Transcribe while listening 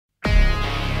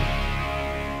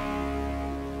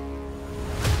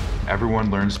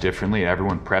everyone learns differently,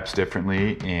 everyone preps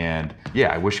differently, and yeah,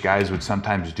 I wish guys would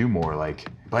sometimes do more. Like,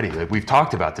 buddy, like we've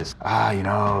talked about this.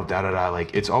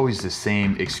 Like it's always the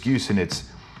same excuse, and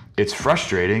it's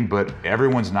frustrating, but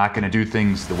everyone's not gonna do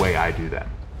things the way I do them.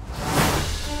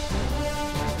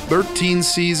 13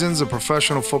 seasons of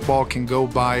professional football can go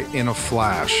by in a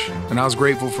flash, and I was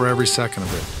grateful for every second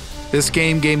of it. This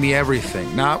game gave me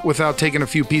everything, not without taking a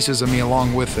few pieces of me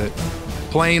along with it.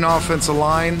 Playing offensive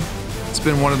line, it's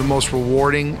been one of the most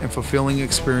rewarding and fulfilling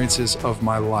experiences of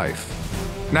my life.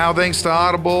 Now, thanks to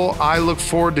Audible, I look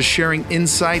forward to sharing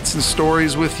insights and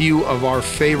stories with you of our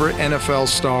favorite NFL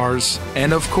stars,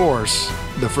 and of course,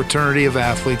 the fraternity of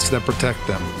athletes that protect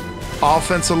them.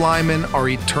 Offensive linemen are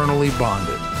eternally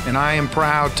bonded, and I am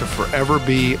proud to forever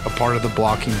be a part of the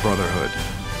blocking brotherhood.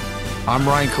 I'm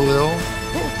Ryan Kalil,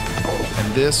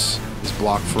 and this is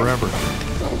Block Forever.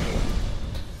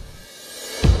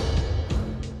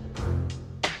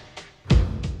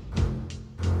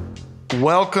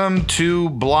 Welcome to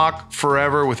Block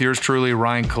Forever with yours truly,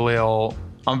 Ryan Kalil.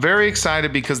 I'm very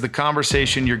excited because the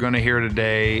conversation you're going to hear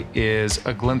today is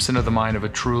a glimpse into the mind of a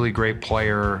truly great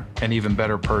player and even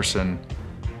better person.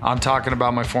 I'm talking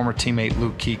about my former teammate,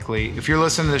 Luke Kuechly. If you're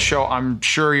listening to this show, I'm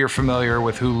sure you're familiar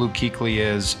with who Luke Kuechly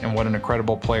is and what an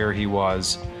incredible player he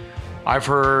was. I've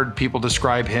heard people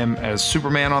describe him as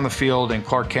Superman on the field and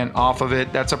Clark Kent off of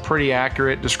it. That's a pretty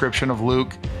accurate description of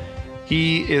Luke.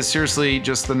 He is seriously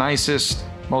just the nicest,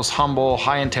 most humble,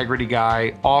 high integrity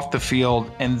guy off the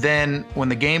field. And then when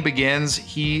the game begins,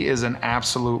 he is an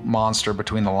absolute monster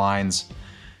between the lines.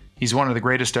 He's one of the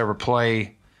greatest to ever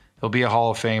play. He'll be a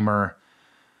Hall of Famer.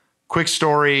 Quick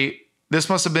story. This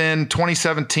must have been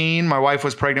 2017. My wife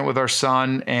was pregnant with our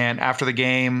son. And after the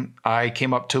game, I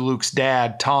came up to Luke's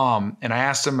dad, Tom, and I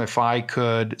asked him if I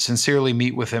could sincerely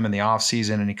meet with him in the off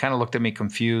season. And he kind of looked at me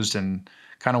confused and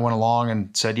kind of went along and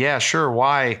said, yeah, sure,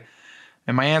 why?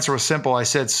 And my answer was simple. I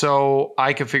said, so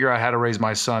I could figure out how to raise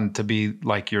my son to be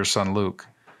like your son, Luke.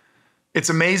 It's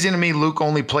amazing to me, Luke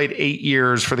only played 8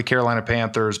 years for the Carolina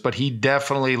Panthers, but he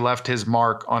definitely left his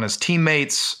mark on his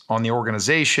teammates, on the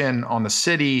organization, on the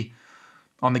city,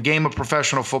 on the game of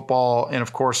professional football, and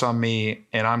of course on me,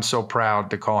 and I'm so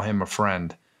proud to call him a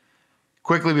friend.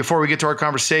 Quickly, before we get to our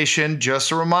conversation, just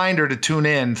a reminder to tune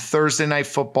in Thursday Night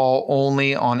Football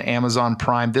only on Amazon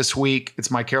Prime. This week,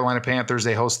 it's my Carolina Panthers.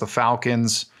 They host the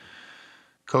Falcons.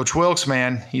 Coach Wilkes,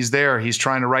 man, he's there. He's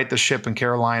trying to right the ship in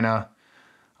Carolina.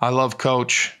 I love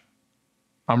Coach.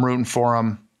 I'm rooting for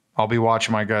him. I'll be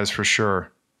watching my guys for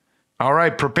sure. All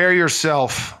right, prepare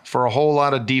yourself for a whole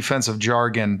lot of defensive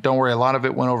jargon. Don't worry, a lot of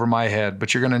it went over my head,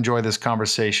 but you're going to enjoy this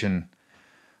conversation.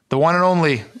 The one and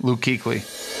only Luke Kuechly.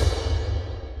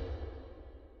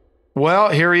 Well,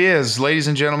 here he is, ladies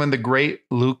and gentlemen, the great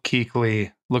Luke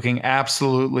Kuechly, looking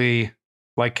absolutely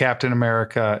like Captain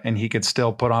America, and he could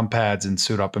still put on pads and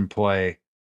suit up and play.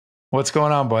 What's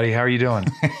going on, buddy? How are you doing?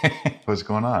 What's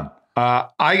going on?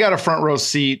 I got a front row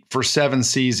seat for 7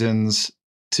 seasons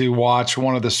to watch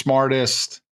one of the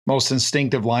smartest, most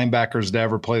instinctive linebackers to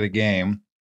ever play the game.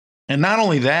 And not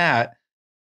only that,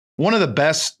 one of the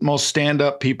best, most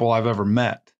stand-up people I've ever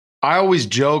met. I always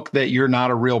joke that you're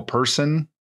not a real person,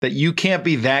 that you can't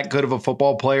be that good of a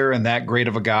football player and that great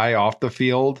of a guy off the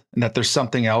field, and that there's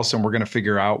something else and we're going to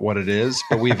figure out what it is,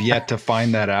 but we've yet to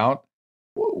find that out.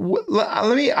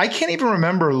 I can't even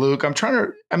remember, Luke.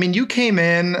 You came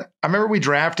in, I remember we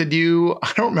drafted you.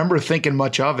 I don't remember thinking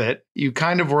much of it. You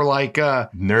kind of were like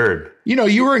nerd.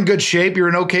 You were in good shape. You were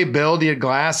an okay build. You had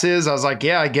glasses. I was like,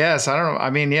 yeah, I guess. I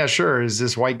don't know. Yeah, sure. Is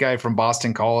this white guy from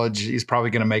Boston College? He's probably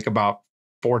going to make about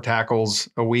 4 tackles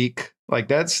a week. Like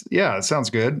it sounds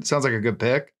good. It sounds like a good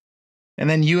pick. And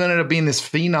then you ended up being this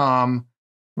phenom.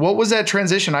 What was that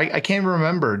transition? I can't even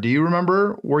remember. Do you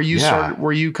remember where you started,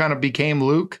 where you kind of became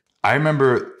Luke? I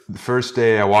remember the first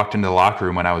day I walked into the locker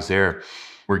room when I was there.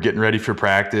 We're getting ready for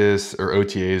practice or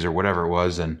OTAs or whatever it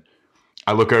was. And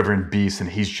I look over in Beast and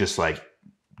he's just like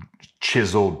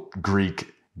chiseled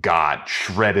Greek god,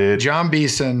 shredded. John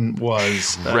Beeson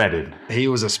was shredded. He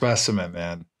was a specimen,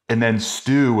 man. And then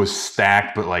Stu was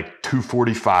stacked, but like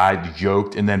 245,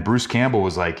 yoked. And then Bruce Campbell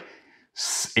was like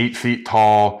 8 feet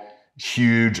tall,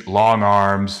 huge, long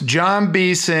arms. John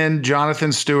Beeson,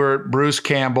 Jonathan Stewart, Bruce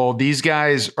Campbell, these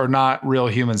guys are not real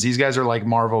humans. These guys are like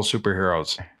Marvel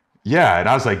superheroes. Yeah. And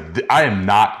I was like, I am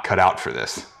not cut out for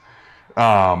this.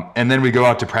 And then we go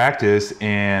out to practice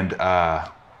and it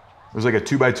was like a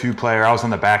 2x2 player. I was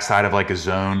on the backside of like a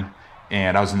zone.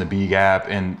 And I was in the B gap,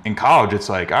 and in college, it's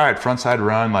like, all right, front side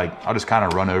run, like I'll just kind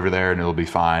of run over there and it'll be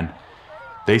fine.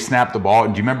 They snapped the ball.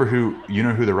 And do you remember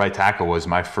who the right tackle was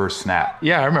my first snap?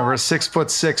 Yeah, I remember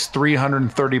 6'6",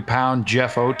 330-pound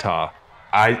Jeff Otah.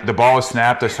 The ball was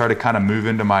snapped. I started kind of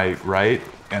moving to my right,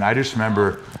 and I just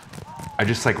remember I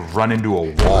just like run into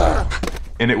a wall,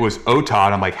 and it was Otah.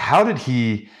 And I'm like, how did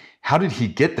he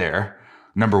get there?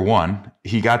 Number one,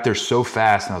 he got there so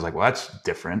fast, and I was like, well, that's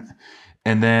different.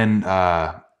 And then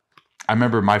I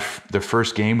remember the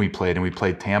first game we played, and we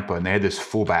played Tampa, and they had this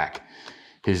fullback.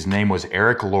 His name was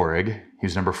Eric Lorig. He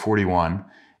was number 41,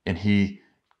 and he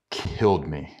killed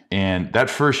me. And that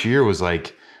first year was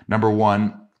like, number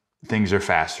one, things are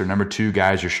faster. Number two,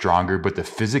 guys are stronger, but the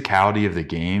physicality of the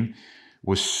game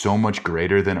was so much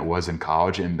greater than it was in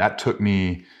college, and that took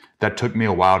me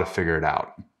a while to figure it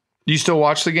out. Do you still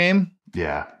watch the game?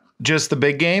 Yeah. Just the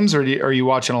big games, or are you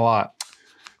watching a lot?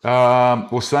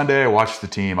 Well, Sunday I watched the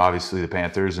team, obviously the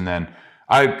Panthers, and then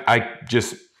I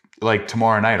just, like,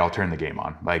 tomorrow night I'll turn the game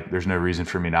on. Like, there's no reason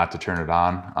for me not to turn it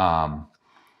on.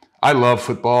 I love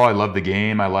football. I love the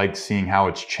game. I like seeing how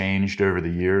it's changed over the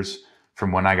years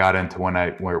from when I got into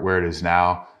where it is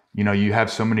now. You know, you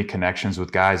have so many connections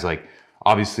with guys. Like,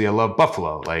 obviously I love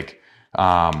Buffalo. Like,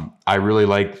 I really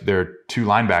like their two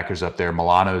linebackers up there.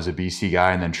 Milano is a BC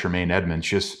guy, and then Tremaine Edmonds.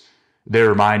 Just, they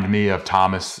remind me of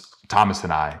Thomas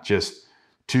and I. Just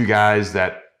two guys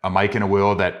a Mike and a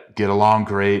Will, that get along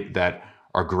great, that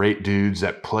are great dudes,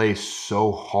 that play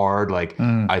so hard. Like,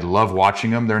 I love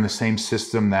watching them. They're in the same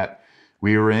system that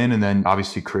we were in. And then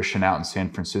obviously Christian out in San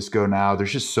Francisco now.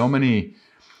 There's so many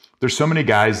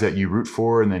guys that you root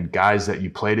for, and then guys that you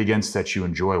played against that you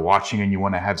enjoy watching and you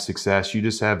want to have success. You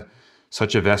just have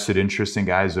such a vested interest in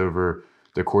guys over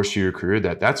the course of your career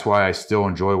that's why I still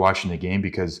enjoy watching the game,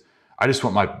 because I just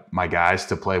want my guys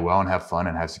to play well and have fun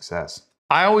and have success.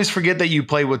 I always forget that you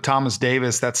played with Thomas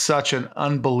Davis. That's such an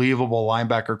unbelievable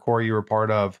linebacker core you were part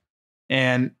of.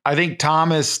 And I think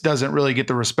Thomas doesn't really get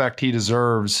the respect he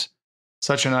deserves.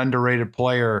 Such an underrated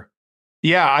player.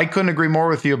 Yeah, I couldn't agree more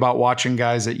with you about watching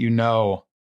guys that you know.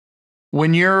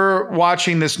 When you're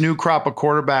watching this new crop of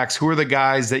quarterbacks, who are the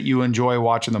guys that you enjoy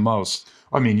watching the most?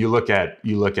 I mean, you look at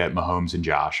Mahomes and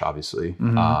Josh, obviously.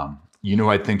 Mm-hmm. You know,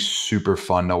 I think super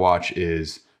fun to watch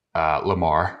is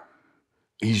Lamar.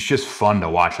 He's just fun to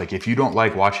watch. Like, if you don't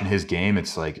like watching his game,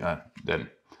 it's like, then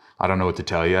I don't know what to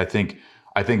tell you. I think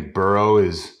Burrow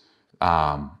is,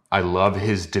 I love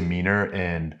his demeanor,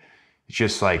 and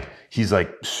just like, he's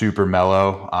like super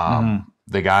mellow.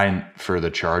 The guy for the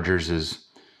Chargers is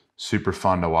super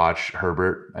fun to watch,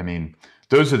 Herbert. I mean,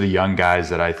 those are the young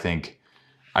guys that I think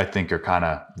are kind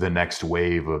of the next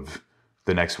wave of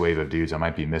dudes. I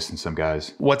might be missing some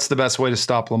guys. What's the best way to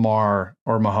stop Lamar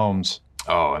or Mahomes?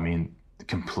 Oh, I mean,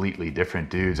 completely different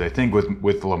dudes. I think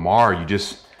with Lamar, you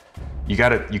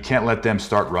can't let them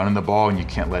start running the ball, and you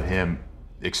can't let him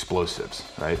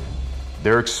explosives, right?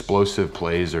 Their explosive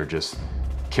plays are just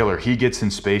killer. He gets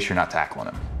in space, you're not tackling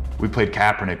him. We played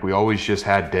Kaepernick. We always just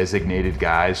had designated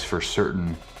guys for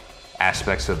certain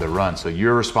aspects of the run. So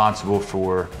you're responsible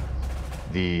for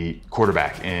the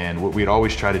quarterback. And what we'd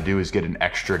always try to do is get an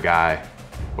extra guy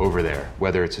over there,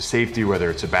 whether it's a safety,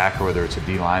 whether it's a back, or whether it's a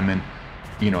D lineman.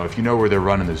 You know, if you know where they're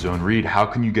running the zone read, how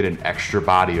can you get an extra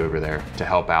body over there to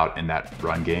help out in that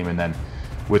run game? And then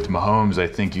with Mahomes, I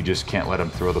think you just can't let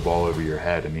him throw the ball over your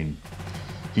head. I mean,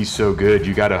 he's so good.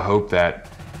 You got to hope that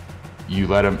you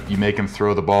make him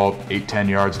throw the ball 8-10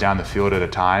 yards down the field at a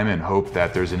time, and hope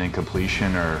that there's an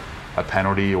incompletion or a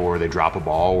penalty, or they drop a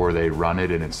ball, or they run it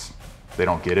and they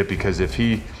don't get it. Because if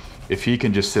he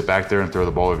can just sit back there and throw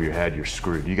the ball over your head, you're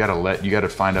screwed. You got to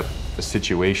find a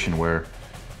situation where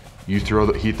he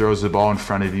throws the ball in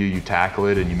front of you, you tackle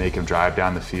it, and you make him drive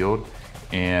down the field,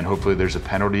 and hopefully there's a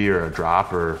penalty or a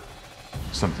drop or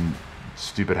something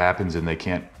stupid happens and they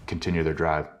can't continue their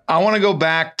drive. I want to go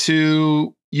back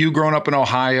to you growing up in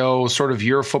Ohio, sort of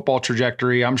your football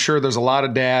trajectory. I'm sure there's a lot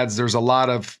of dads, there's a lot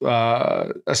of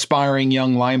aspiring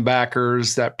young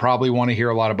linebackers that probably want to hear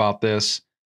a lot about this.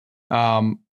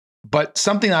 But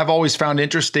something I've always found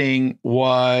interesting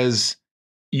was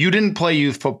you didn't play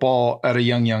youth football at a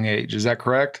young age. Is that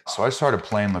correct? So I started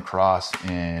playing lacrosse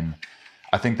in,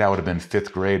 I think that would have been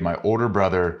 5th grade. My older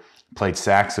brother played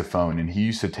saxophone, and he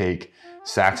used to take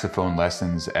saxophone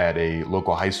lessons at a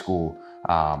local high school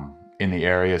in the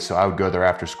area. So I would go there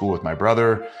after school with my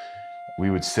brother. We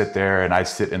would sit there, and I'd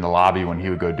sit in the lobby when he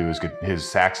would go do his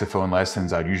saxophone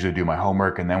lessons. I'd usually do my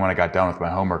homework, and then when I got done with my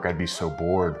homework, I'd be so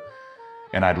bored,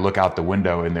 and I'd look out the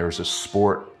window, and there was a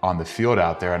sport on the field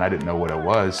out there, and I didn't know what it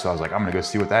was. So I was like, I'm gonna go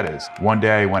see what that is. One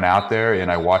day I went out there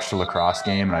and I watched a lacrosse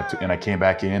game, and I came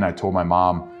back in. I told my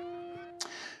mom,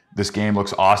 this game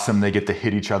looks awesome. They get to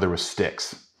hit each other with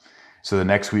sticks. So the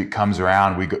next week comes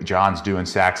around, John's doing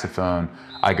saxophone,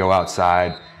 I go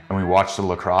outside and we watch the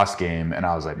lacrosse game, and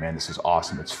I was like, man, this is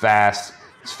awesome. It's fast,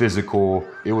 it's physical.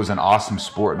 It was an awesome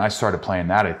sport, and I started playing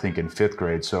that, I think, in 5th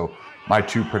grade. So my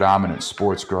 2 predominant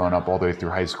sports growing up all the way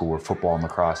through high school were football and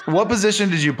lacrosse. What position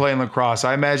did you play in lacrosse?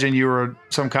 I imagine you were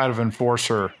some kind of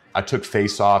enforcer. I took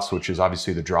face-offs, which is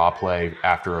obviously the draw play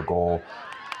after a goal.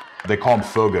 They call them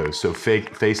fogos, so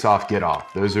face-off,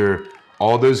 get-off.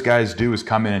 All those guys do is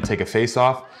come in and take a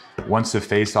face-off. Once the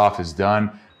face-off is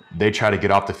done, they try to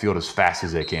get off the field as fast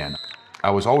as they can.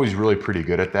 I was always really pretty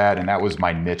good at that, and that was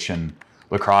my niche in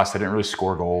lacrosse. I didn't really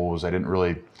score goals.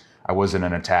 I wasn't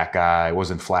an attack guy. I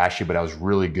wasn't flashy, but I was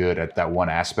really good at that one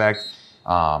aspect.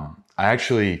 I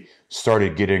actually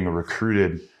started getting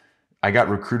recruited. I got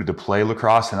recruited to play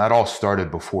lacrosse, and that all started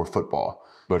before football.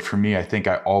 But for me, I think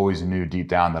I always knew deep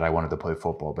down that I wanted to play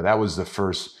football. But that was the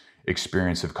first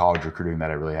experience of college recruiting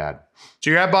that I really had. So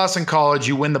you're at Boston College.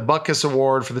 You win the Butkus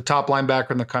Award for the top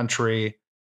linebacker in the country.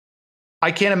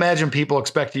 I can't imagine people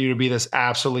expected you to be this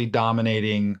absolutely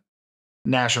dominating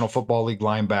National Football League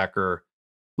linebacker.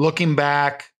 Looking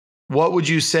back, what would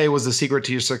you say was the secret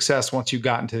to your success once you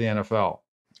got into the NFL?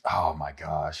 Oh my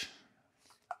gosh.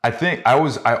 I think I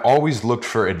always looked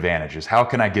for advantages. How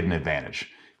can I get an advantage?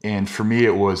 And for me,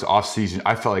 it was off-season.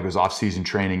 I felt like it was off-season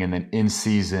training and then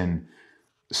in-season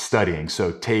studying.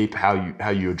 So tape, how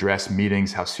you address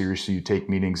meetings, how seriously you take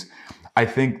meetings. I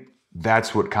think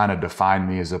that's what kind of defined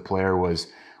me as a player, was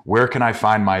where can I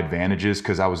find my advantages?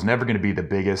 Because I was never going to be the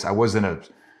biggest. I wasn't a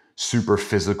super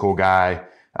physical guy.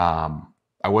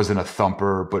 I wasn't a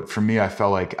thumper, but for me, I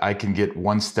felt like I can get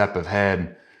one step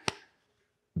ahead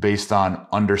based on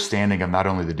understanding of not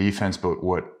only the defense, but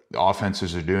what the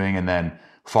offenses are doing, and then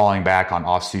falling back on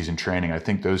off-season training. I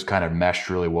think those kind of meshed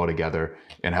really well together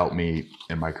and helped me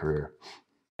in my career.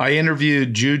 I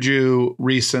interviewed Juju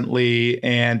recently,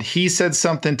 and he said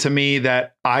something to me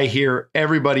that I hear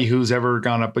everybody who's ever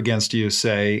gone up against you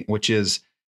say, which is,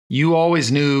 you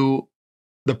always knew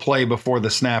the play before the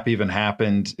snap even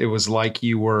happened. It was like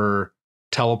you were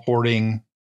teleporting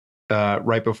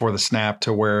right before the snap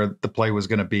to where the play was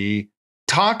going to be.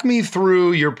 Talk me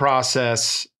through your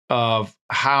process of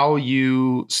how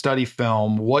you study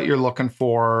film, what you're looking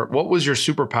for. What was your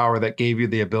superpower that gave you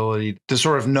the ability to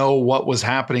sort of know what was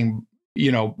happening,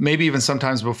 maybe even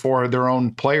sometimes before their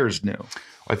own players knew?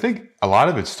 I think a lot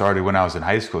of it started when I was in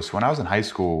high school. So when I was in high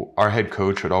school, our head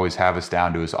coach would always have us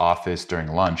down to his office during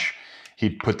lunch.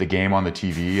 He'd put the game on the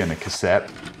TV and a cassette.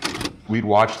 We'd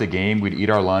watch the game, we'd eat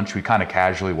our lunch, we'd kind of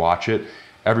casually watch it.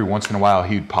 Every once in a while,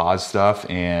 he'd pause stuff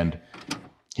and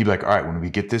he'd be like, all right, when we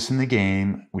get this in the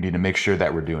game, we need to make sure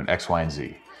that we're doing X, Y, and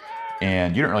Z.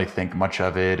 And you don't really think much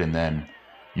of it. And then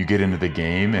you get into the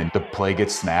game and the play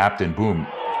gets snapped and boom,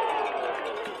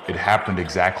 it happened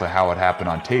exactly how it happened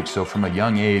on tape. So from a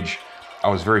young age, I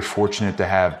was very fortunate to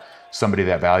have somebody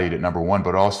that valued it, number one,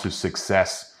 but also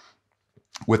success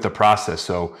with the process.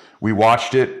 So we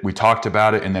watched it, we talked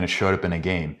about it, and then it showed up in a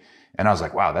game. And I was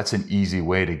like, wow, that's an easy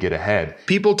way to get ahead.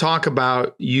 People talk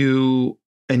about you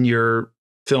and your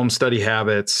film study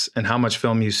habits and how much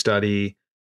film you study.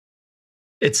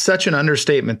 It's such an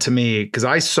understatement to me, because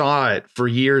I saw it for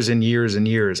years and years and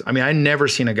years. I mean, I never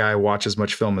seen a guy watch as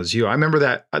much film as you. I remember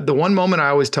that the one moment I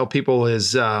always tell people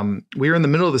is we were in the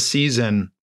middle of the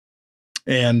season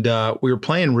and we were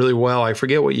playing really well. I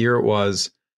forget what year it was.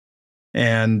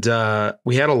 And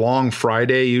we had a long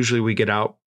Friday. Usually we get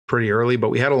out pretty early, but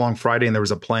we had a long Friday and there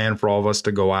was a plan for all of us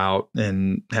to go out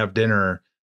and have dinner.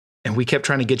 And we kept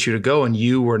trying to get you to go, and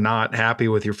you were not happy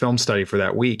with your film study for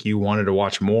that week. You wanted to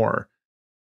watch more.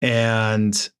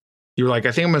 And you were like,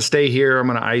 I think I'm going to stay here. I'm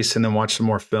going to ice and then watch some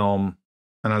more film.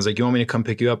 And I was like, you want me to come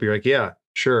pick you up? You're like, yeah,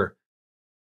 sure.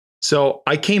 So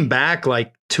I came back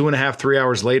like 2.5, 3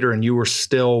 hours later, and you were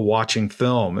still watching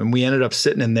film. And we ended up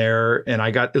sitting in there, and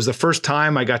it was the first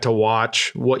time I got to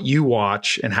watch what you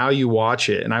watch and how you watch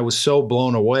it. And I was so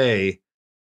blown away.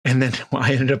 And then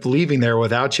I ended up leaving there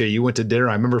without you. You went to dinner.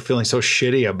 I remember feeling so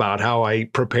shitty about how I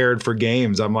prepared for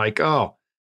games. I'm like, oh,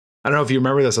 I don't know if you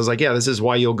remember this. I was like, yeah, this is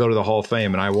why you'll go to the Hall of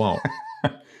Fame, and I won't.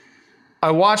 I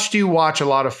watched you watch a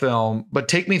lot of film, but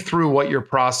take me through what your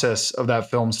process of that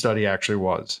film study actually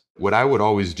was. What I would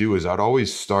always do is I'd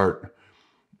always start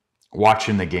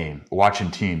watching the game, watching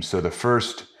teams. So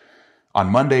on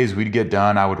Mondays, we'd get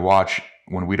done. I would watch,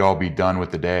 when we'd all be done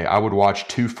with the day, I would watch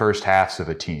 2 first halves of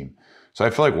a team. So I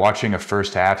feel like watching a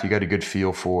first half, you got a good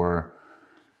feel for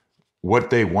what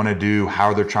they want to do,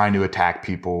 how they're trying to attack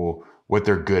people, what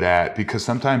they're good at. Because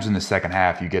sometimes in the second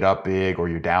half, you get up big or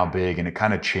you're down big, and it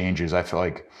kind of changes, I feel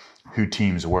like, who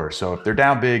teams were. So if they're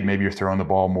down big, maybe you're throwing the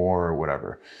ball more or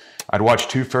whatever. I'd watch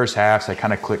 2 first halves. I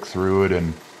kind of click through it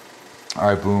and,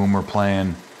 all right, boom, we're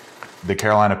playing the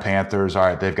Carolina Panthers. All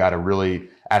right, they've got a really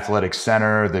athletic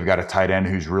center. They've got a tight end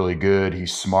who's really good.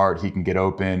 He's smart. He can get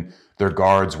open. Their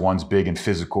guards, one's big and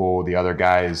physical. The other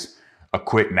guy is a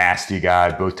quick, nasty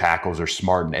guy. Both tackles are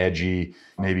smart and edgy.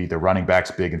 Maybe the running back's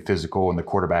big and physical, and the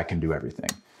quarterback can do everything.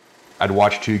 I'd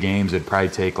watch 2 games. It'd probably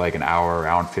take like an hour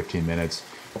and 15 minutes.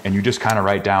 And you just kind of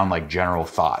write down like general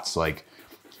thoughts. Like,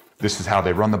 this is how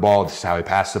they run the ball. This is how they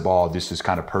pass the ball. This is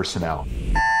kind of personnel.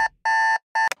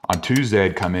 On Tuesday,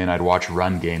 I'd come in. I'd watch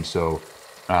run games. So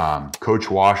Coach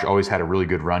Wash always had a really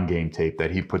good run game tape that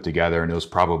he put together. And it was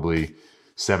probably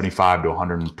 75 to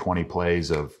 120 plays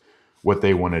of what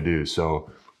they want to do.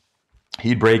 So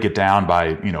he'd break it down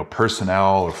by,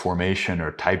 personnel or formation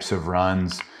or types of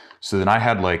runs. So then I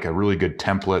had like a really good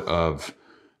template of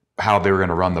how they were going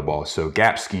to run the ball. So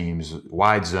gap schemes,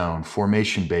 wide zone,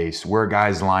 formation based, where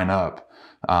guys line up.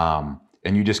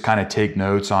 And you just kind of take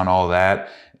notes on all that.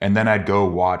 And then I'd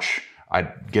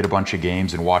get a bunch of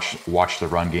games and watch the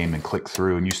run game and click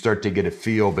through. And you start to get a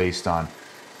feel based on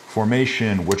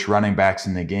formation, which running back's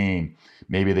in the game.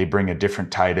 Maybe they bring a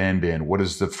different tight end in. What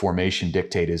does the formation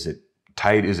dictate? Is it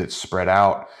tight? Is it spread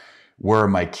out? Where are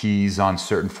my keys on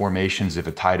certain formations? If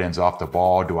a tight end's off the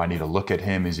ball, do I need to look at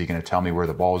him? Is he going to tell me where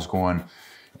the ball is going?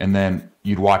 And then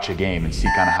you'd watch a game and see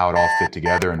kind of how it all fit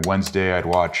together. And Wednesday, I'd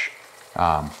watch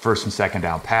first and second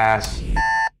down pass.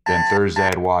 Then Thursday,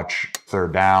 I'd watch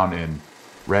third down and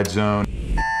red zone.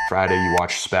 Friday, you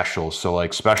watch specials. So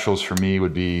like specials for me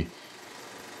would be,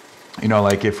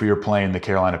 like if we were playing the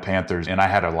Carolina Panthers and I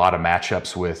had a lot of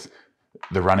matchups with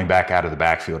the running back out of the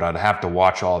backfield, I'd have to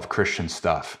watch all of Christian's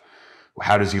stuff.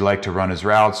 How does he like to run his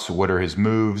routes? What are his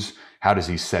moves? How does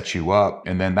he set you up?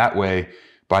 And then that way,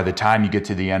 by the time you get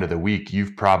to the end of the week,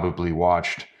 you've probably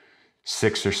watched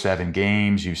 6 or 7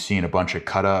 games. You've seen a bunch of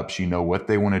cut-ups. You know what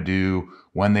they want to do,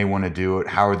 when they want to do it,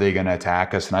 how are they going to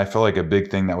attack us? And I feel like a big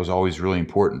thing that was always really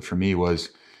important for me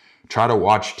was try to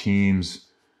watch teams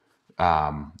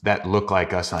that look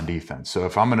like us on defense. So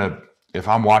if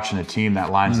I'm watching a team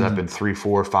that lines up in 3,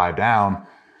 4, 5 down,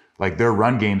 like their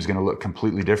run game is going to look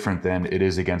completely different than it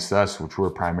is against us, which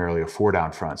we're primarily a 4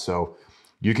 down front. So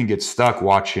you can get stuck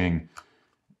watching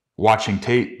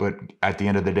tape, but at the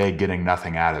end of the day, getting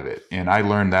nothing out of it. And I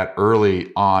learned that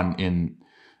early on in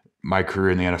my career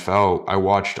in the NFL.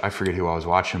 I forget who I was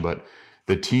watching, but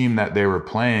the team that they were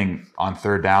playing on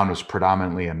third down was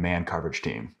predominantly a man coverage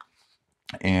team.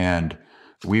 And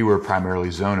we were primarily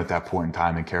zone at that point in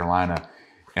time in Carolina.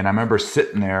 And I remember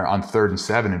sitting there on 3rd and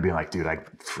 7 and being like, dude, I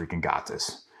freaking got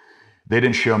this. They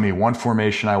didn't show me one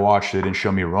formation I watched. They didn't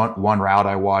show me one route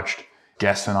I watched,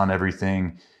 guessing on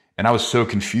everything. And I was so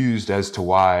confused as to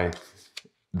why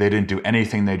they didn't do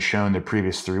anything they'd shown the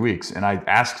previous 3 weeks. And I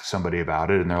asked somebody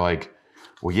about it and they're like,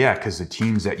 well, yeah, because the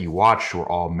teams that you watched were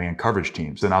all man coverage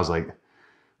teams. And I was like,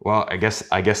 well, I guess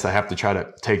I have to try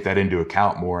to take that into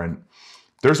account more. And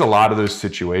there's a lot of those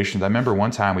situations. I remember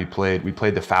one time we played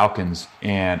the Falcons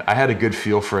and I had a good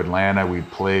feel for Atlanta.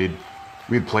 We'd played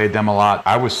them a lot.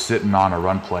 I was sitting on a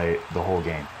run play the whole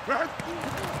game.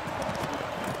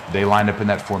 They lined up in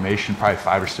that formation probably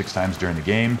 5 or 6 times during the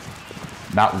game.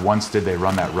 Not once did they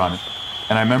run that run.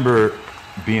 And I remember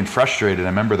being frustrated. I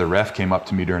remember the ref came up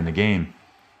to me during the game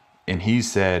and he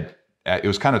said, it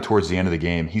was kind of towards the end of the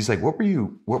game. He's like, what were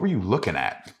you looking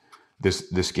at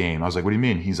this game? I was like, what do you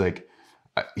mean? He's like,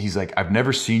 I've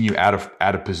never seen you out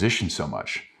of position so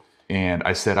much. And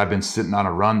I said, I've been sitting on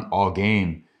a run all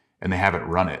game and they haven't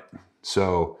run it.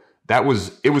 So it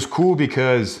was cool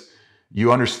because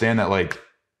you understand that like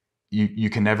you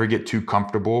can never get too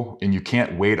comfortable and you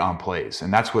can't wait on plays.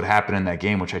 And that's what happened in that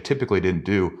game, which I typically didn't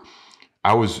do.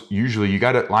 You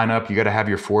got to line up, you got to have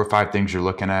your 4 or 5 things you're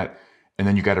looking at, and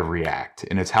then you got to react.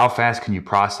 And it's how fast can you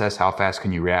process, how fast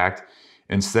can you react?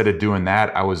 Instead of doing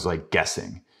that, I was like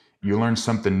guessing. You learn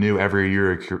something new every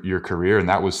year of your career. And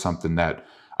that was something that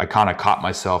I kind of caught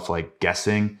myself like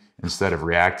guessing instead of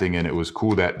reacting. And it was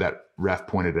cool that ref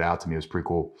pointed it out to me. It was pretty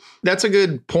cool. That's a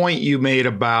good point you made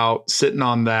about sitting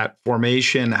on that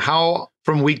formation. How,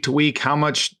 from week to week, how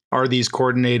much are these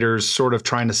coordinators sort of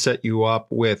trying to set you up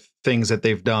with things that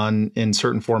they've done in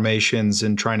certain formations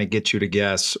and trying to get you to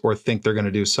guess or think they're going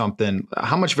to do something?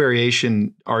 How much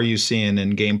variation are you seeing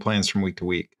in game plans from week to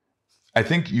week? I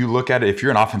think you look at it, if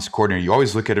you're an offensive coordinator, you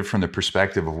always look at it from the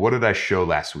perspective of what did I show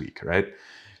last week, right?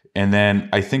 And then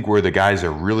I think where the guys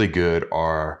are really good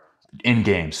are in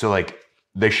game. So like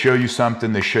they show you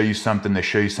something, then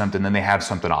they have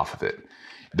something off of it.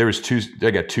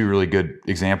 I got 2 really good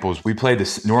examples. We played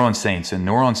the New Orleans Saints, and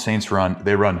New Orleans Saints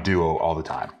run duo all the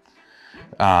time.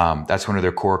 That's one of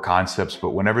their core concepts. But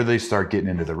whenever they start getting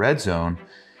into the red zone,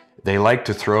 they like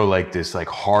to throw like this like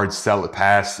hard sell it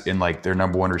pass, and like their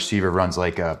number one receiver runs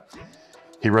like a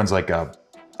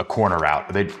corner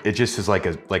route. It just is like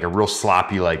a real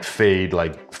sloppy like fade,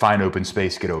 like find open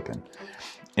space, get open.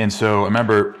 And so I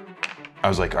remember I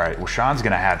was like, all right, well, Sean's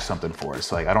gonna have something for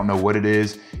us. Like, I don't know what it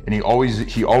is. And he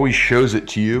always shows it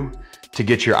to you to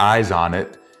get your eyes on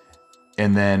it.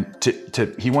 And then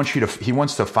he wants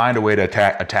to find a way to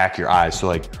attack your eyes. So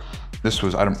like this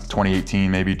was 2018,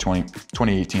 maybe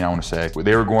 2018, I want to say.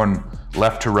 They were going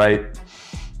left to right.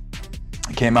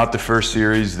 Came out the first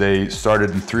series, they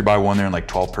started in 3-by-1 there in like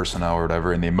 12 personnel or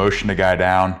whatever, and they motioned a guy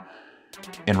down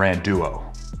and ran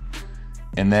duo.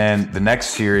 And then the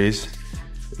next series,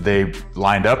 they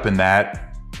lined up in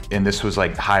that, and this was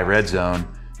like high red zone,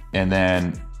 and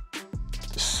then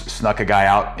snuck a guy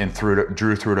out and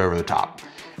Drew threw it over the top.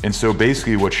 And so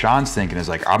basically what Sean's thinking is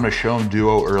like, I'm gonna show them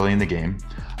duo early in the game.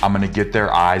 I'm gonna get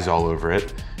their eyes all over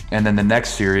it. And then the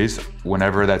next series,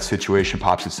 whenever that situation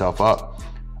pops itself up,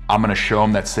 I'm gonna show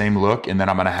them that same look, and then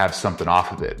I'm gonna have something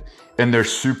off of it. And they're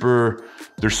super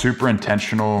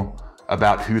intentional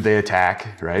about who they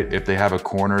attack, right? If they have a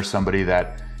corner, somebody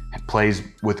that plays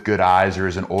with good eyes or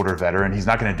is an older veteran, he's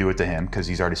not gonna do it to him because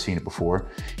he's already seen it before.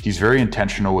 He's very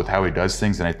intentional with how he does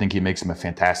things, and I think he makes him a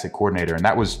fantastic coordinator. And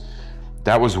that was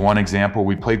one example.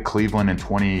 We played Cleveland in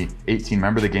 2018.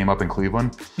 Remember the game up in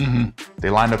Cleveland? Mm-hmm. They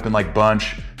lined up in like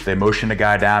bunch. They motioned a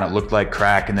guy down. It looked like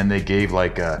crack, and then they gave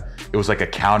it was like a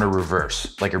counter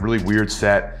reverse, like a really weird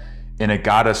set, and it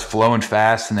got us flowing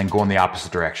fast and then going the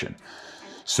opposite direction.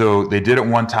 So they did it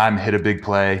one time, hit a big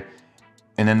play,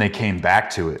 and then they came back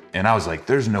to it. And I was like,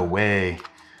 there's no way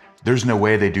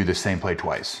they do the same play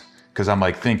twice. Because I'm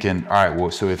like thinking, all right,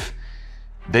 well, so if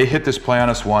they hit this play on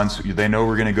us once, they know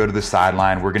we're gonna go to the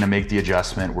sideline, we're gonna make the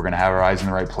adjustment, we're gonna have our eyes in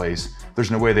the right place. There's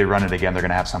no way they run it again, they're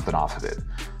gonna have something off of it.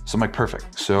 So I'm like,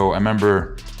 perfect. So I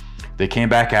remember they came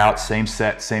back out, same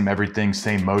set, same everything,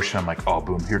 same motion. I'm like, oh,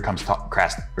 boom, here comes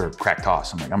crack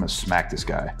toss. I'm like, I'm gonna smack this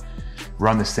guy.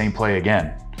 Run the same play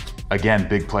again. Again,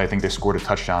 big play. I think they scored a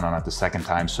touchdown on it the second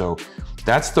time. So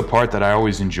that's the part that I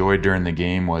always enjoyed during the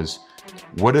game was,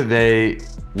 what do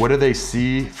they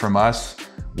see from us?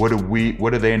 What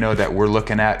do they know that we're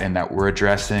looking at and that we're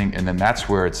addressing? And then that's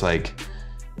where it's like,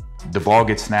 the ball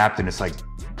gets snapped and it's like,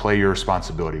 play your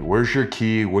responsibility. Where's your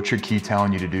key? What's your key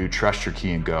telling you to do? Trust your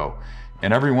key and go.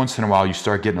 And every once in a while, you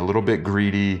start getting a little bit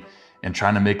greedy and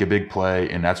trying to make a big play,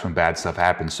 and that's when bad stuff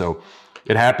happens. So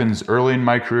it happens early in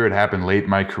my career, it happened late in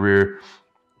my career,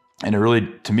 and it really,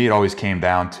 to me, it always came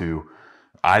down to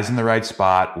eyes in the right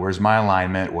spot, where's my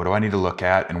alignment, what do I need to look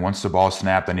at, and once the ball's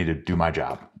snapped, I need to do my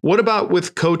job. What about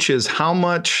with coaches? How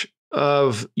much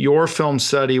of your film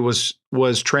study was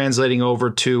translating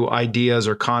over to ideas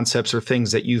or concepts or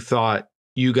things that you thought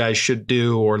you guys should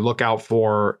do or look out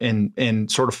for, and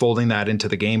sort of folding that into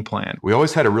the game plan? We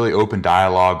always had a really open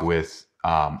dialogue with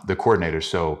the coordinators.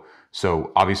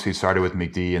 So obviously it started with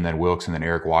McD and then Wilkes and then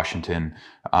Eric Washington.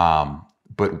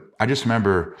 But I just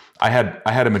remember I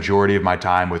had a majority of my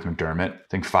time with McDermott, I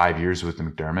think 5 years with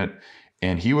McDermott,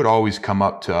 and he would always come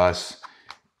up to us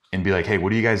and be like, hey, what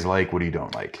do you guys like? What do you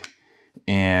don't like?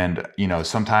 And,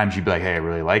 sometimes you'd be like, hey, I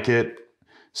really like it.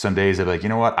 Some days I'd be like, you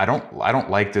know what? I don't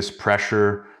like this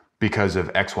pressure because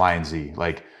of X, Y, and Z.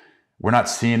 Like, we're not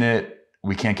seeing it.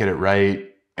 We can't get it right.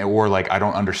 Or like, I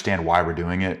don't understand why we're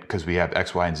doing it because we have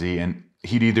X, Y, and Z. And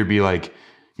he'd either be like,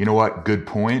 you know what? Good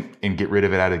point, and get rid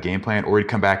of it out of the game plan. Or he'd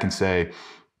come back and say,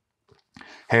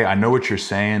 hey, I know what you're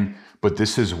saying, but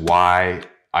this is why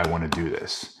I want to do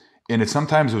this. And it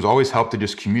was always helped to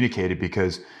just communicate it,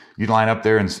 because you'd line up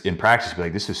there in practice, be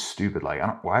like, this is stupid.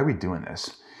 Like, why are we doing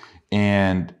this?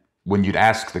 And when you'd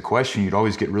ask the question, you'd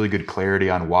always get really good clarity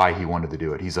on why he wanted to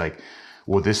do it. He's like,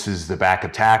 well, this is the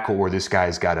backup tackle, or this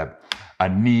guy's got a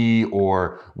knee,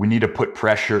 or we need to put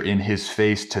pressure in his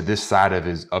face to this side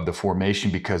of the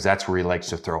formation because that's where he likes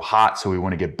to throw hot. So we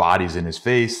want to get bodies in his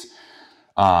face,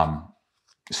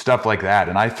 stuff like that.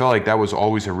 And I felt like that was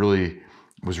always really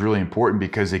important,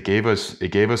 because it gave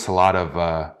us a lot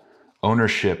of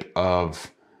ownership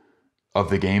of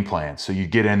the game plan. So you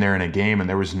get in there in a game and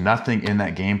there was nothing in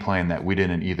that game plan that we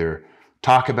didn't either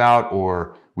talk about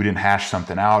or we didn't hash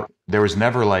something out. There was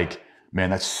never like, man,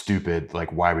 that's stupid.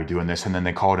 Like, why are we doing this? And then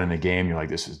they call it in a game. You're like,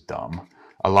 this is dumb.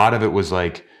 A lot of it was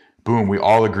like, boom, we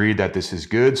all agreed that this is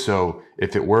good. So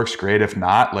if it works, great. If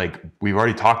not, like, we've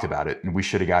already talked about it and we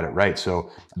should have got it right. So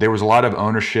there was a lot of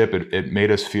ownership. It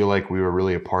made us feel like we were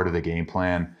really a part of the game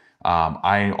plan.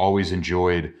 I always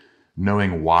enjoyed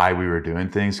knowing why we were doing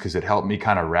things, because it helped me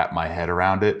kind of wrap my head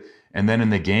around it And then in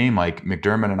the game, like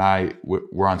McDermott and I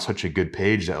were on such a good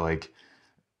page that like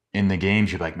in the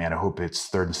games, you're like, man, I hope it's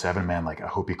 3rd and 7, man. Like, I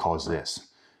hope he calls this.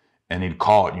 And he'd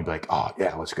call it and you'd be like, oh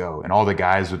yeah, let's go. And all the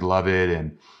guys would love it.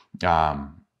 And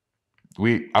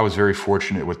I was very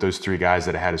fortunate with those 3 guys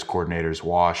that I had as coordinators,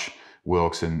 Wash,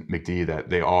 Wilkes, and McD, that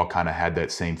they all kind of had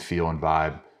that same feel and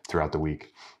vibe throughout the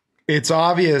week. It's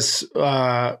obvious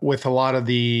with a lot of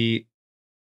the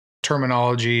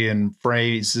terminology and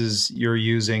phrases you're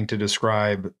using to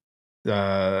describe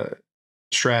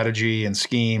strategy and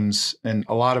schemes, and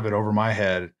a lot of it over my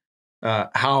head,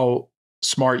 how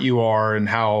smart you are and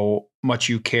how much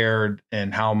you cared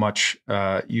and how much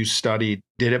you studied.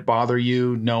 Did it bother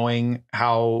you knowing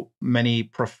how many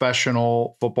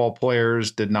professional football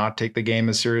players did not take the game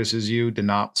as serious as you, did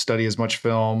not study as much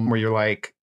film, where you're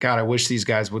like, God, I wish these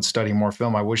guys would study more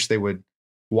film. I wish they would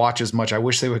watch as much. I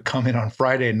wish they would come in on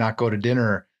Friday and not go to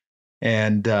dinner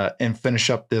and finish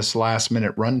up this last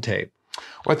minute run tape.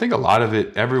 Well, I think a lot of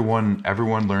it, everyone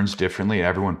learns differently.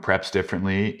 Everyone preps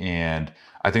differently. And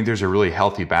I think there's a really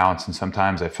healthy balance. And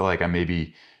sometimes I feel like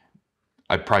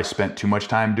I probably spent too much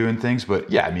time doing things.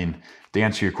 But yeah, I mean, to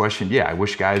answer your question, yeah, I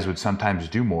wish guys would sometimes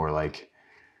do more. Like,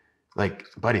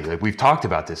 buddy, like we've talked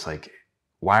about this.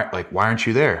 Why aren't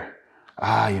you there?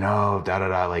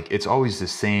 Like it's always the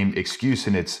same excuse,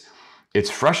 and it's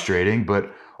frustrating.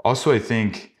 But also, I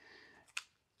think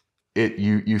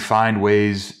you find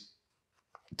ways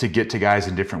to get to guys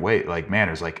in different ways, like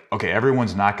manners. Like, okay,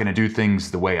 everyone's not going to do things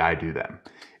the way I do them,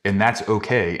 and that's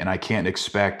okay. And I can't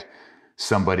expect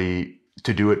somebody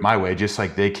to do it my way, just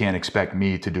like they can't expect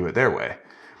me to do it their way.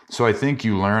 So I think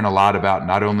you learn a lot about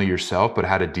not only yourself, but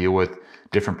how to deal with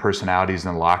different personalities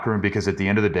in the locker room. Because at the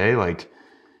end of the day, like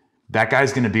that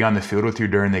guy's going to be on the field with you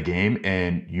during the game,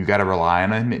 and you got to rely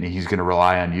on him, and he's going to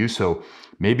rely on you. So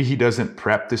maybe he doesn't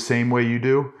prep the same way you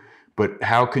do, but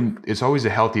it's always a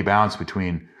healthy balance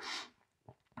between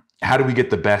how do we get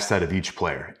the best out of each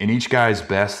player? And each guy's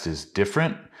best is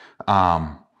different.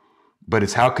 But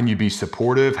it's how can you be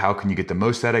supportive? How can you get the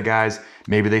most out of guys?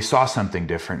 Maybe they saw something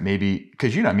different. Maybe,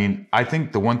 because, I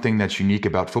think the one thing that's unique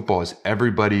about football is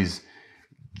everybody's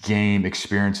game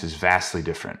experience is vastly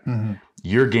different. Mm-hmm.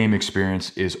 Your game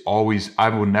experience is always, I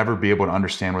will never be able to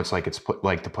understand what it's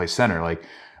like to play center. Like,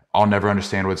 I'll never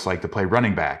understand what it's like to play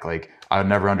running back. Like, I'll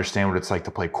never understand what it's like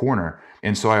to play corner.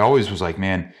 And so I always was like,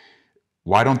 man,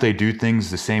 why don't they do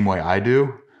things the same way I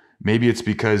do? Maybe it's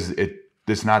because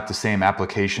it's not the same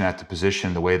application at the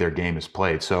position, the way their game is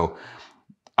played. So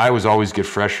I was always get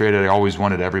frustrated. I always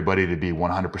wanted everybody to be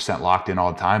 100% locked in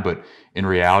all the time. But in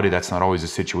reality, that's not always the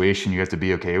situation. You have to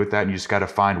be okay with that. And you just got to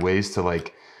find ways to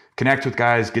like connect with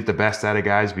guys, get the best out of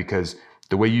guys, because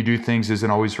the way you do things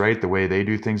isn't always right. The way they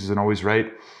do things isn't always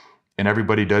right. And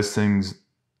everybody does things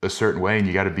a certain way, and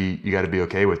you got to be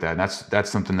okay with that. And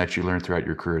that's something that you learn throughout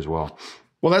your career as well.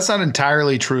 Well, that's not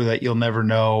entirely true that you'll never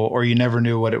know, or you never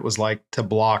knew what it was like to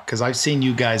block, because I've seen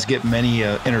you guys get many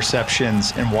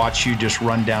interceptions and watch you just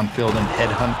run downfield and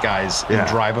headhunt guys and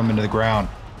drive them into the ground.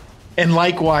 And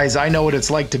likewise, I know what it's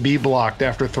like to be blocked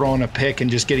after throwing a pick and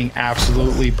just getting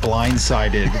absolutely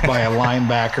blindsided by a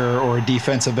linebacker or a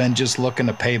defensive end just looking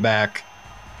to pay back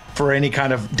for any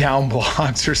kind of down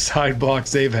blocks or side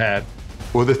blocks they've had.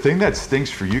 Well, the thing that stinks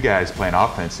for you guys playing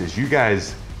offense is you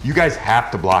guys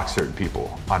have to block certain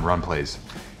people on run plays.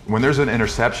 When there's an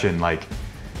interception, like,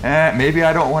 maybe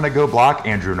I don't want to go block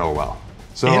Andrew Norwell.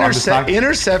 So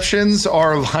interceptions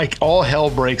are like all hell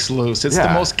breaks loose. It's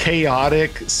the most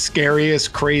chaotic,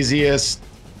 scariest, craziest,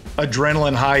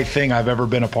 adrenaline high thing I've ever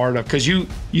been a part of. Because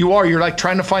you're like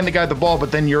trying to find the guy the ball,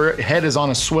 but then your head is on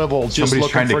a swivel just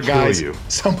looking for guys.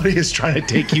 Somebody is trying to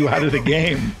take you out of the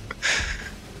game.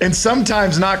 And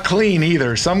sometimes not clean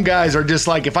either. Some guys are just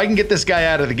like, if I can get this guy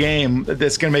out of the game,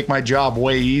 that's going to make my job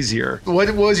way easier.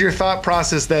 What was your thought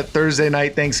process that Thursday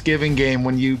night Thanksgiving game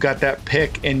when you got that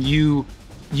pick and you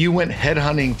went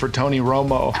headhunting for Tony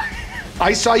Romo?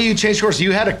 I saw you change course.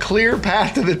 You had a clear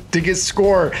path to get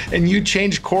score, and you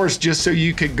changed course just so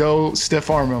you could go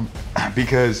stiff arm him.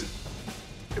 Because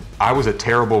I was a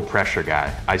terrible pressure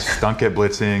guy. I stunk at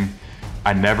blitzing.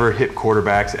 I never hit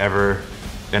quarterbacks ever.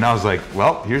 And I was like,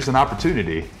 well, here's an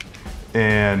opportunity.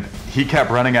 And he kept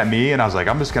running at me, and I was like,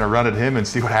 I'm just going to run at him and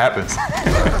see what happens.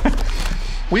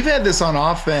 We've had this on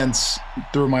offense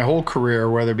through my whole career,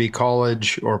 whether it be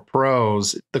college or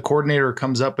pros. The coordinator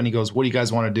comes up and he goes, what do you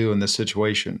guys want to do in this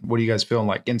situation? What are you guys feeling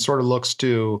like? And sort of looks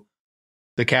to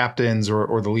the captains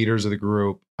or the leaders of the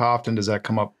group. How often does that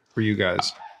come up for you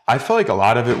guys? I feel like a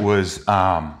lot of it was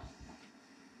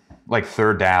like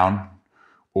third down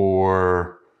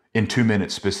or in 2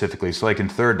 minutes specifically. So like in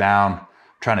third down,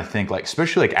 trying to think, like,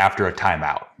 especially like after a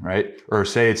timeout, right? Or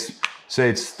say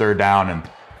it's third down and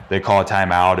they call a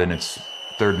timeout and it's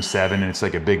 3rd and 7 and it's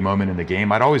like a big moment in the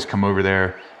game. I'd always come over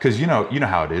there because you know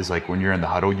how it is. Like when you're in the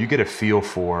huddle, you get a feel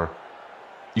for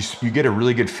you get a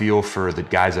really good feel for the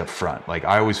guys up front. Like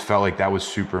I always felt like that was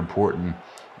super important.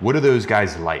 What do those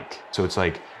guys like? So it's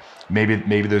like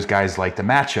maybe those guys like the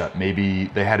matchup. Maybe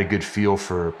they had a good feel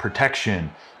for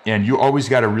protection. And you always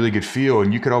got a really good feel,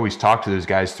 and you could always talk to those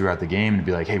guys throughout the game and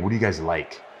be like, hey, what do you guys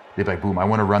like? They'd be like, boom, I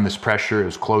want to run this pressure. It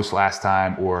was close last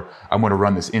time, or I want to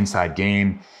run this inside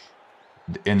game.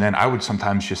 And then I would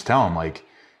sometimes just tell them like,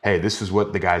 hey, this is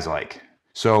what the guys like.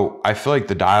 So I feel like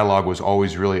the dialogue was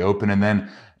always really open. And then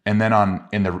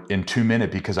in 2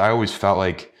 minute, because I always felt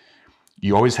like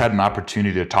you always had an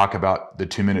opportunity to talk about the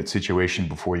 2 minute situation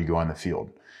before you go on the field.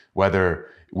 Whether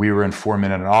we were in 4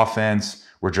 minute offense,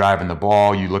 we're driving the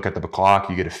ball, you look at the clock,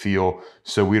 you get a feel.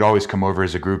 So we'd always come over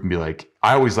as a group and be like,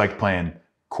 I always liked playing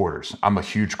quarters. I'm a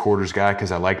huge quarters guy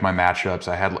because I like my matchups.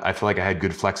 I feel like I had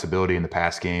good flexibility in the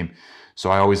pass game.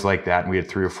 So I always liked that. And we had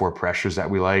 3 or 4 pressures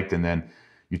that we liked. And then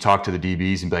you talk to the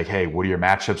DBs and be like, hey, what are your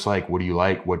matchups like? What do you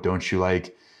like? What don't you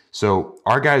like? So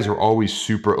our guys are always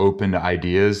super open to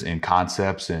ideas and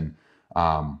concepts and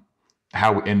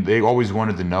and they always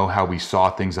wanted to know how we saw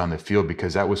things on the field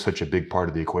because that was such a big part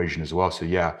of the equation as well. So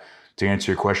yeah, to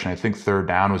answer your question, I think third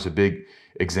down was a big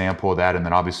example of that. And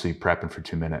then obviously prepping for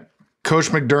 2 minute. Coach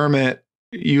McDermott,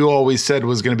 you always said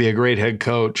was going to be a great head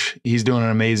coach. He's doing an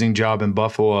amazing job in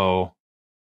Buffalo.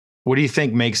 What do you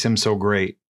think makes him so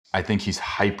great? I think he's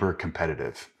hyper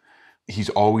competitive. He's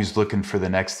always looking for the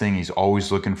next thing. He's always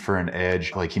looking for an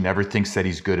edge. Like he never thinks that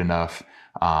he's good enough.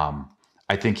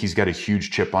 I think he's got a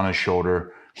huge chip on his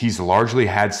shoulder. He's largely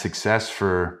had success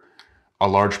for a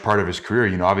large part of his career.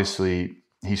 You know, obviously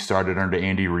he started under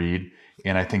Andy Reid,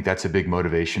 and I think that's a big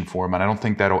motivation for him. And I don't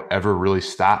think that'll ever really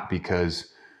stop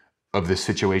because of the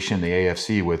situation in the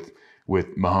AFC with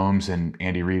Mahomes and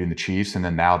Andy Reid and the Chiefs, and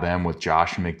then now them with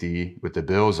Josh and McD with the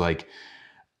Bills. Like,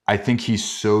 I think he's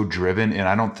so driven, and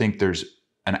I don't think there's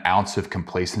an ounce of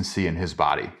complacency in his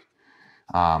body.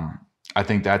 I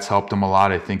think that's helped him a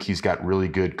lot. I think he's got really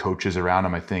good coaches around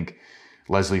him. I think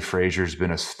Leslie Frazier's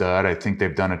been a stud. I think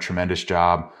they've done a tremendous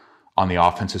job on the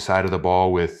offensive side of the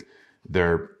ball with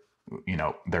their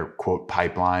quote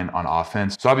pipeline on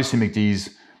offense. So obviously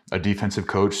McD's a defensive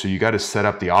coach, so you got to set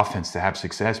up the offense to have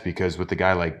success because with a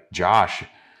guy like Josh,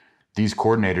 these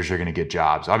coordinators are going to get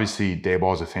jobs. Obviously,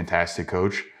 Daboll is a fantastic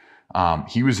coach.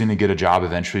 He was going to get a job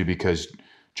eventually because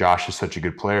Josh is such a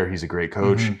good player. He's a great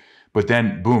coach. Mm-hmm. But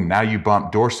then, boom, now you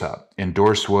bump Dorse up. And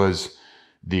Dorse was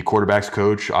the quarterback's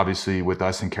coach, obviously with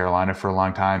us in Carolina for a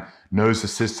long time, knows the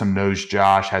system, knows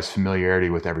Josh, has familiarity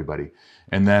with everybody.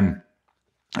 And then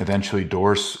eventually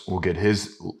Dorse will get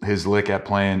his lick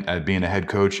at being a head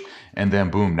coach. And then,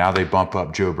 boom, now they bump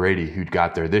up Joe Brady, who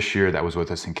got there this year. That was with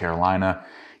us in Carolina.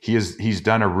 He's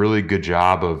done a really good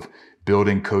job of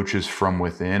building coaches from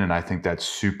within. And I think that's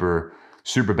super,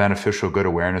 super beneficial, good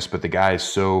awareness. But the guy is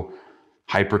so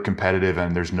hyper competitive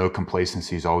and there's no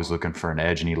complacency. He's always looking for an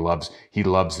edge and he loves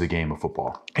the game of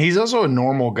football. He's also a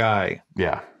normal guy.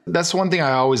 Yeah. That's one thing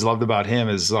I always loved about him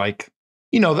is like,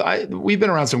 you know, we've been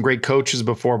around some great coaches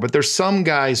before, but there's some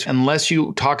guys, unless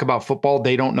you talk about football,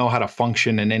 they don't know how to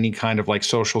function in any kind of like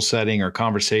social setting or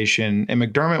conversation. And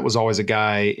McDermott was always a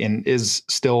guy and is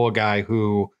still a guy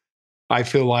who I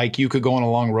feel like you could go on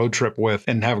a long road trip with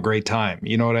and have a great time.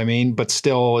 You know what I mean? But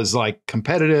still is like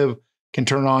competitive, can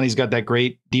turn on. He's got that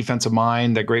great defensive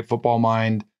mind, that great football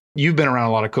mind. You've been around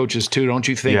a lot of coaches too. Don't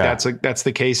you think that's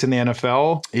the case in the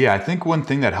NFL? Yeah, I think one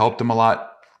thing that helped him a lot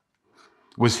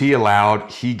was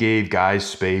he gave guys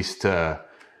space to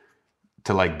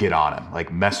like get on him,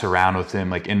 like mess around with him.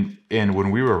 Like and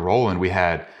when we were rolling, we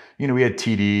had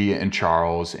TD and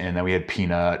Charles, and then we had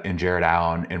Peanut and Jared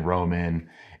Allen and Roman,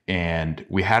 and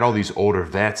we had all these older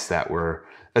vets that were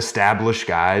established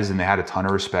guys, and they had a ton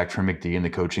of respect for McD and the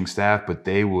coaching staff, but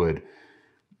they would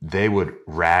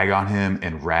rag on him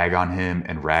and rag on him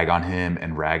and rag on him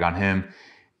and rag on him.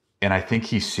 And I think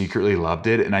he secretly loved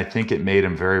it. And I think it made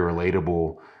him very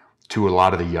relatable to a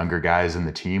lot of the younger guys in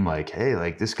the team. Like, hey,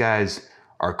 like this guy's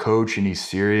our coach and he's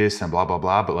serious and blah, blah,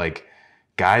 blah. But like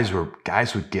guys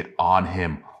would get on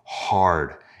him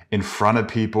hard in front of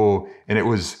people. And it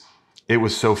was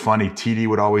so funny. TD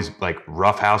would always like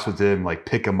roughhouse with him, like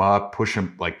pick him up, push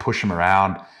him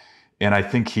around. And I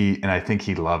think he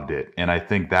loved it. And I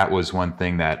think that was one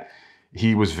thing that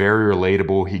he was very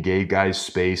relatable. He gave guys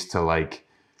space to like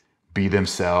be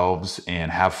themselves and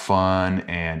have fun,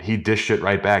 and he dished it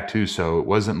right back too. So it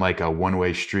wasn't like a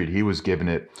one-way street. He was giving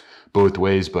it both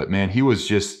ways. But man, he was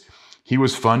he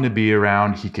was fun to be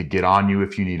around. He could get on you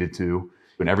if you needed to.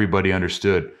 And everybody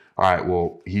understood, all right,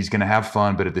 well, he's going to have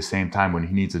fun, but at the same time, when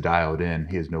he needs to dial it in,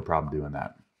 he has no problem doing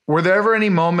that. Were there ever any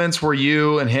moments where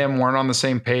you and him weren't on the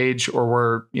same page, or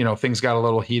where, things got a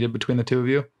little heated between the two of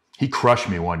you? He crushed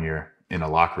me one year in a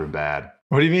locker room bad.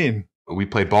 What do you mean? We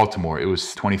played Baltimore. It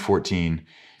was 2014,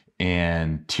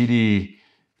 and TD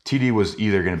was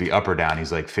either going to be up or down.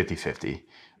 He's like 50-50.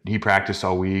 He practiced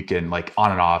all week and like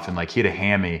on and off, and like he had a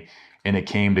hammy, and it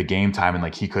came to game time and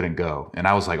like he couldn't go. And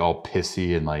I was like all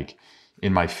pissy and like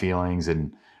in my feelings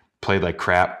and played like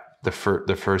crap the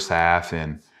first half.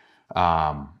 And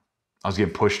I was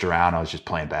getting pushed around. I was just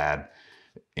playing bad.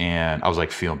 And I was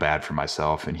like feeling bad for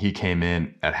myself. And he came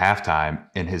in at halftime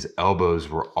and his elbows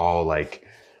were all like,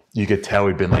 you could tell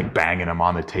he'd been like banging them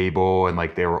on the table, and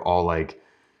like they were all like,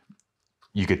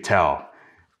 you could tell.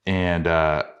 And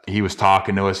he was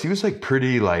talking to us. He was like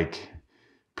pretty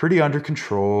under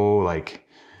control, like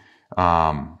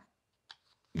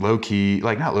low key,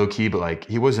 like not low key, but like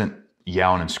he wasn't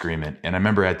yelling and screaming. And I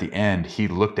remember at the end, he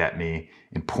looked at me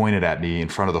and pointed at me in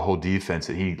front of the whole defense,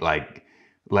 and he like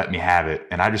let me have it.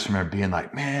 And I just remember being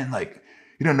like, man, like,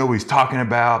 you don't know what he's talking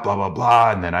about, blah, blah,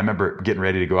 blah. And then I remember getting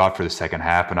ready to go out for the second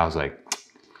half, and I was like,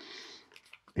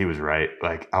 he was right.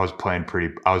 Like I was playing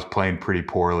pretty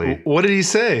poorly. What did he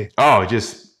say? Oh,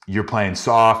 just, you're playing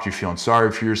soft. You're feeling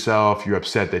sorry for yourself. You're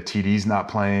upset that TD's not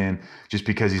playing. Just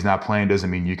because he's not playing doesn't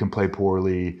mean you can play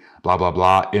poorly, blah, blah,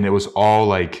 blah. And it was all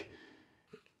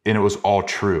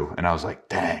true. And I was like,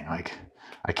 dang, like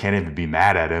I can't even be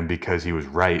mad at him because he was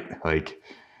right. Like,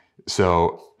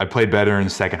 so I played better in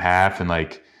the second half, and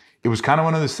like, it was kind of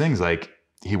one of those things, like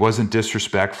he wasn't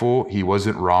disrespectful. He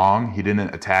wasn't wrong. He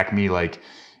didn't attack me like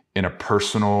in a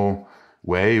personal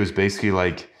way. It was basically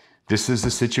like, this is the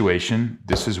situation.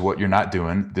 This is what you're not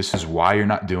doing. This is why you're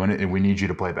not doing it. And we need you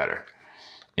to play better.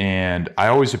 And I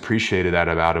always appreciated that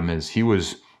about him, is he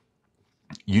was,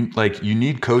 you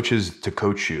need coaches to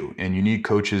coach you, and you need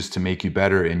coaches to make you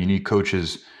better. And you need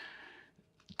coaches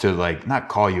to like, not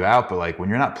call you out, but like when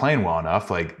you're not playing well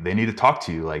enough, like they need to talk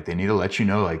to you. Like they need to let you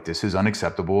know, like, this is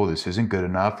unacceptable. This isn't good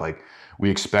enough. Like we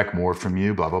expect more from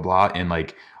you, blah, blah, blah. And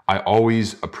like, I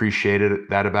always appreciated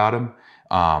that about him.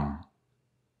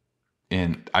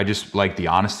 And I just like the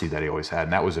honesty that he always had.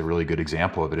 And that was a really good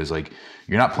example of it, is like,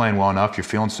 you're not playing well enough. You're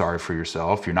feeling sorry for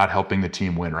yourself. You're not helping the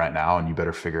team win right now, and you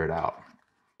better figure it out.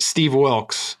 Steve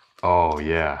Wilkes. Oh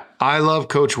yeah. I love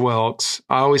Coach Wilkes.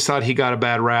 I always thought he got a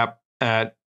bad rap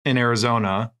in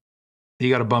Arizona. He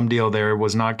got a bum deal there,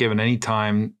 was not given any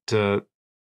time to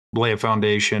lay a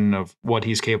foundation of what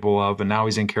he's capable of. And now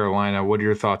he's in Carolina. What are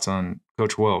your thoughts on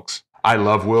Coach Wilkes? I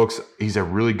love Wilkes. He's a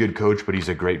really good coach, but he's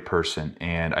a great person.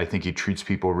 And I think he treats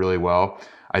people really well.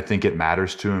 I think it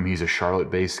matters to him. He's a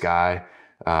Charlotte-based guy.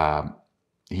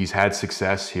 He's had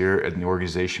success here in the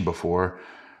organization before.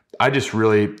 I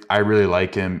really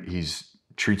like him. He's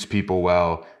treats people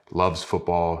well, loves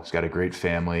football. He's got a great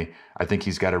family. I think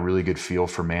he's got a really good feel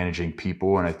for managing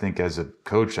people. And I think as a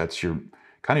coach, that's your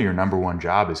number one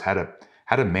job, is how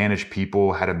to manage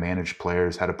people, how to manage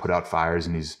players, how to put out fires.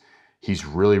 And he's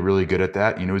really, really good at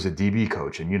that. He's a DB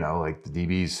coach, and like the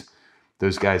DBs,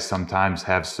 those guys sometimes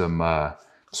have some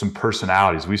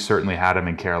personalities. We certainly had him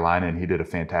in Carolina, and he did a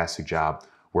fantastic job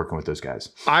working with those guys.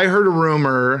 I heard a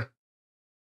rumor.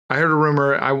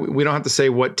 We don't have to say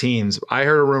what teams. I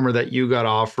heard a rumor that you got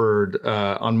offered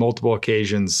on multiple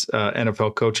occasions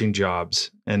NFL coaching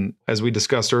jobs. And as we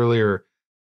discussed earlier,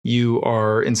 you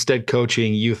are instead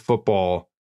coaching youth football.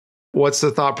 What's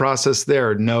the thought process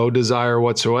there? No desire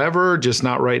whatsoever, just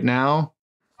not right now?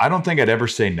 I don't think I'd ever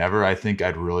say never. I think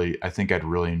I'd really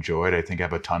enjoy it. I think I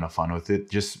have a ton of fun with it.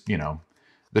 Just,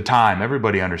 the time,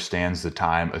 everybody understands the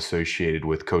time associated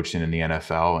with coaching in the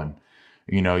NFL. And,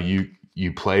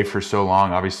 you play for so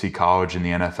long, obviously college and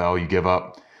the NFL, you give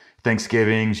up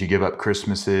Thanksgivings, you give up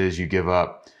Christmases, you give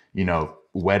up,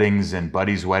 weddings and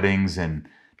buddies' weddings and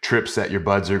trips that your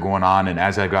buds are going on. And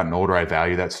as I've gotten older, I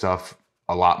value that stuff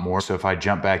a lot more. So if I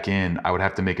jump back in, I would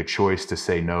have to make a choice to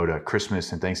say no to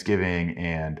Christmas and Thanksgiving.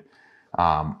 And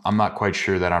I'm not quite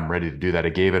sure that I'm ready to do that. I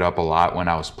gave it up a lot when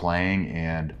I was playing,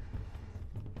 and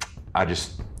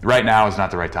right now is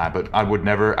not the right time, but I would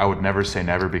never say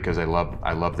never, because I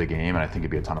love the game, and I think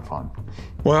it'd be a ton of fun.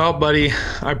 Well, buddy,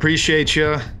 I appreciate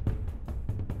you.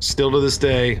 Still to this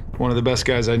day, one of the best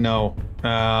guys I know.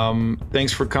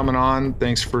 Thanks for coming on.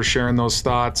 Thanks for sharing those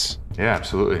thoughts. Yeah,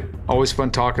 absolutely. Always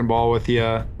fun talking ball with you.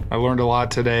 I learned a lot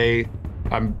today.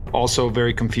 I'm also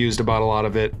very confused about a lot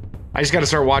of it. I just got to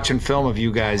start watching film of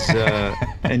you guys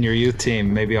and your youth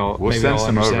team. We'll send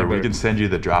some over. We can send you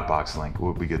the Dropbox link.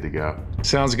 We'll be good to go.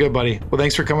 Sounds good, buddy. Well,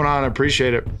 thanks for coming on. I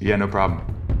appreciate it. Yeah, no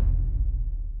problem.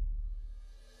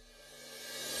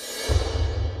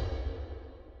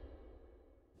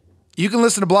 You can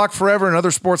listen to Block Forever and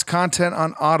other sports content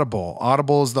on Audible.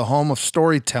 Audible is the home of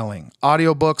storytelling,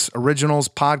 audiobooks, originals,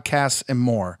 podcasts, and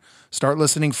more. Start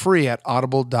listening free at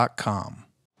audible.com.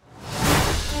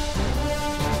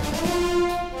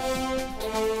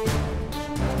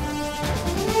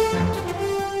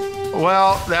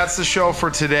 Well, that's the show for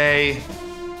today.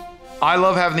 I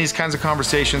love having these kinds of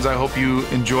conversations. I hope you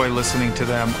enjoy listening to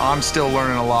them. I'm still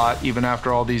learning a lot, even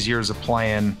after all these years of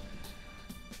playing.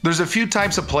 There's a few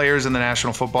types of players in the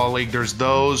National Football League. There's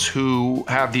those who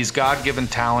have these God-given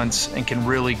talents and can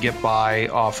really get by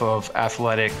off of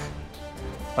athletic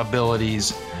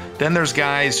abilities. Then there's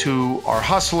guys who are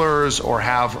hustlers or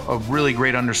have a really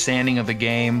great understanding of the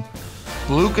game.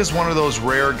 Luke is one of those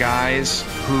rare guys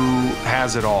who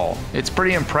has it all. It's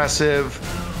pretty impressive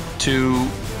to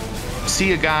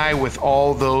see a guy with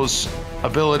all those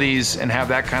abilities and have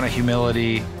that kind of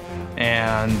humility.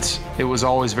 And it was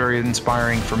always very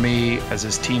inspiring for me as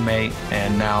his teammate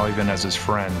and now even as his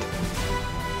friend.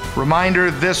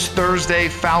 Reminder, this Thursday,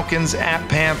 Falcons at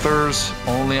Panthers,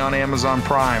 only on Amazon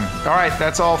Prime. All right,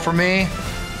 that's all for me.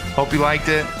 Hope you liked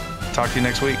it. Talk to you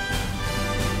next week.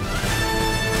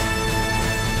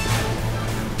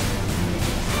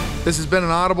 This has been an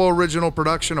Audible original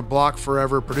production of Block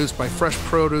Forever, produced by Fresh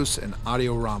Produce and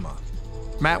Audiorama.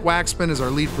 Matt Waxman is our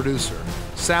lead producer.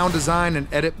 Sound design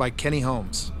and edit by Kenny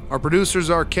Holmes. Our producers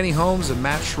are Kenny Holmes and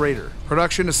Matt Schrader.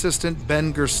 Production assistant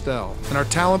Ben Gerstel. And our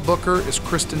talent booker is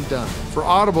Kristen Dunn. For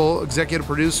Audible, executive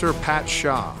producer Pat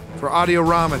Shaw. For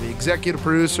Audiorama, the executive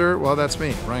producer, well, that's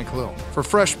me, Ryan Kalil. For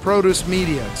Fresh Produce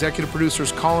Media, executive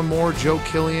producers Colin Moore, Joe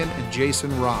Killian, and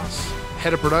Jason Ross.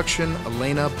 Head of production,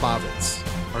 Elena Bovitz.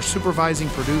 Our supervising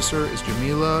producer is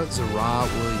Jamila Zara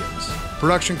Williams.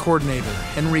 Production coordinator,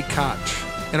 Henry Koch.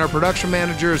 And our production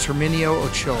manager is Herminio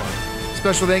Ochoa.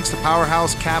 Special thanks to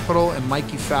Powerhouse Capital and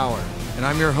Mikey Fowler. And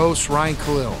I'm your host, Ryan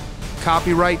Kalil.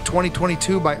 Copyright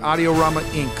 2022 by Audiorama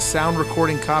Inc. Sound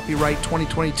recording copyright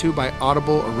 2022 by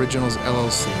Audible Originals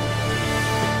LLC.